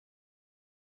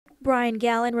Brian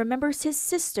Gallen remembers his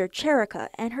sister, Cherica,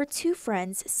 and her two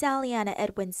friends, Saliana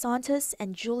Edwin Santos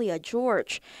and Julia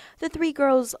George. The three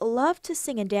girls loved to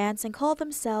sing and dance and called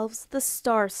themselves the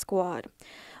Star Squad.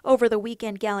 Over the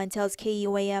weekend, Gallen tells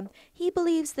KUAM he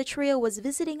believes the trio was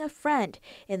visiting a friend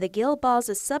in the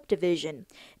Gilbaza subdivision.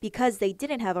 Because they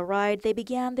didn't have a ride, they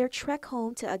began their trek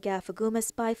home to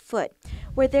Agafagumas by foot,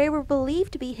 where they were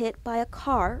believed to be hit by a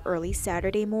car early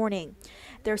Saturday morning.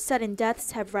 Their sudden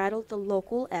deaths have rattled the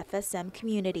local FSM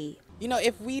community. You know,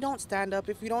 if we don't stand up,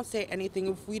 if we don't say anything,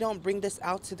 if we don't bring this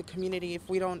out to the community, if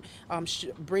we don't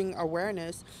bring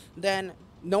awareness, then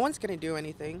no one's going to do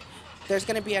anything. There's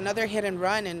going to be another hit and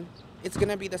run, and it's going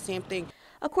to be the same thing.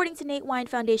 According to Nate Wine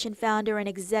Foundation founder and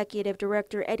executive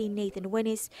director Eddie Nathan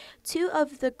Winnis, two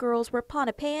of the girls were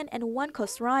Pohnpeian and one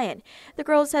Kosrayan. The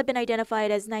girls have been identified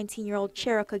as 19-year-old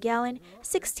Cherica Gallen,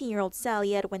 16-year-old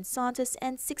Sally Edwin Santos,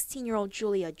 and 16-year-old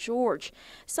Julia George.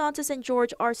 Santos and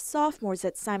George are sophomores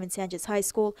at Simon Sanchez High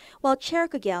School, while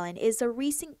Cherica Gallen is a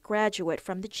recent graduate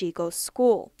from the Chico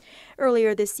School.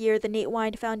 Earlier this year, the Nate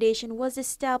Wine Foundation was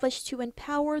established to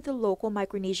empower the local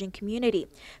Micronesian community,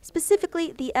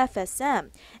 specifically the FSM,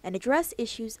 and address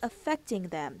issues affecting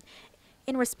them.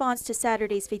 In response to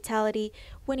Saturday's fatality,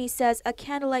 Winnie says a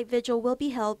candlelight vigil will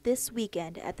be held this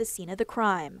weekend at the scene of the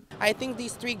crime. I think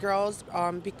these three girls,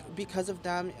 because of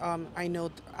them, I know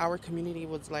our community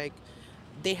was like,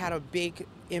 they had a big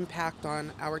impact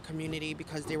on our community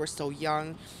because they were so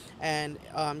young and,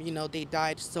 you know, they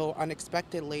died so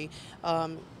unexpectedly.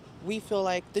 We feel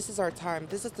like this is our time.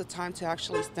 This is the time to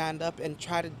actually stand up and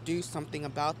try to do something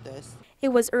about this. It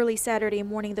was early Saturday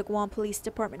morning the Guam Police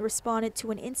Department responded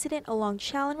to an incident along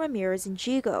Chalon Ramirez and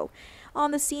Jigo. On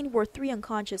the scene were three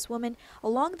unconscious women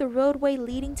along the roadway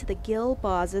leading to the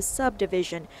Gilbaza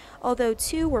subdivision. Although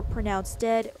two were pronounced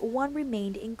dead, one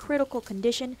remained in critical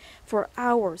condition for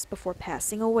hours before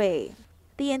passing away.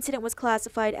 The incident was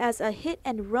classified as a hit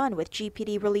and run, with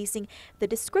GPD releasing the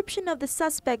description of the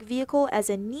suspect vehicle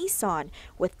as a Nissan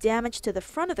with damage to the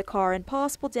front of the car and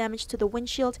possible damage to the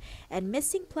windshield and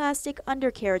missing plastic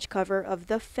undercarriage cover of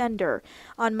the fender.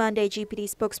 On Monday, GPD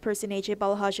spokesperson AJ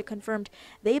Balahaja confirmed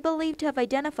they believe to have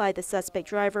identified the suspect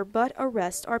driver, but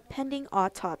arrests are pending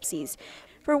autopsies.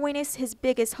 For Winnis, his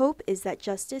biggest hope is that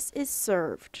justice is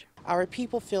served. Our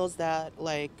people feels that,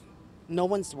 like, no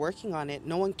one's working on it.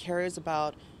 No one cares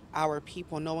about our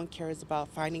people. No one cares about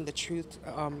finding the truth,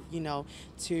 you know,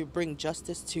 to bring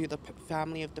justice to the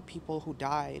family of the people who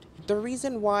died. The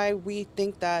reason why we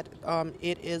think that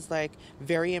it is like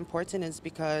very important is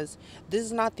because this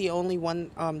is not the only one,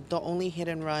 the only hit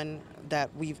and run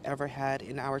that we've ever had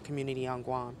in our community on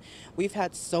Guam. We've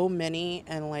had so many,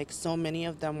 and like so many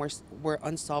of them were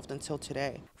unsolved until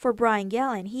today. For Brian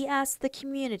Gallen, he asked the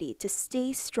community to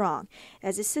stay strong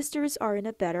as his sisters are in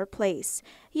a better place.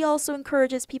 He also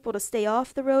encourages people to stay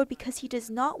off the road because he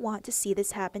does not want to see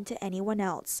this happen to anyone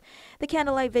else. The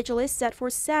candlelight vigil is set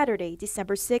for Saturday,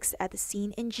 December 6th at the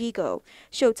scene in Jigo.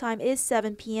 Showtime is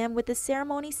 7 p.m. with the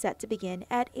ceremony set to begin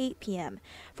at 8 p.m.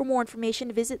 For more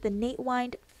information, visit the Nate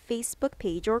Wine Facebook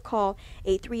page or call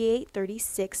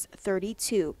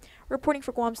 838-3632. Reporting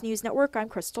for Guam's News Network, I'm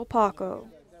Crystal Paco.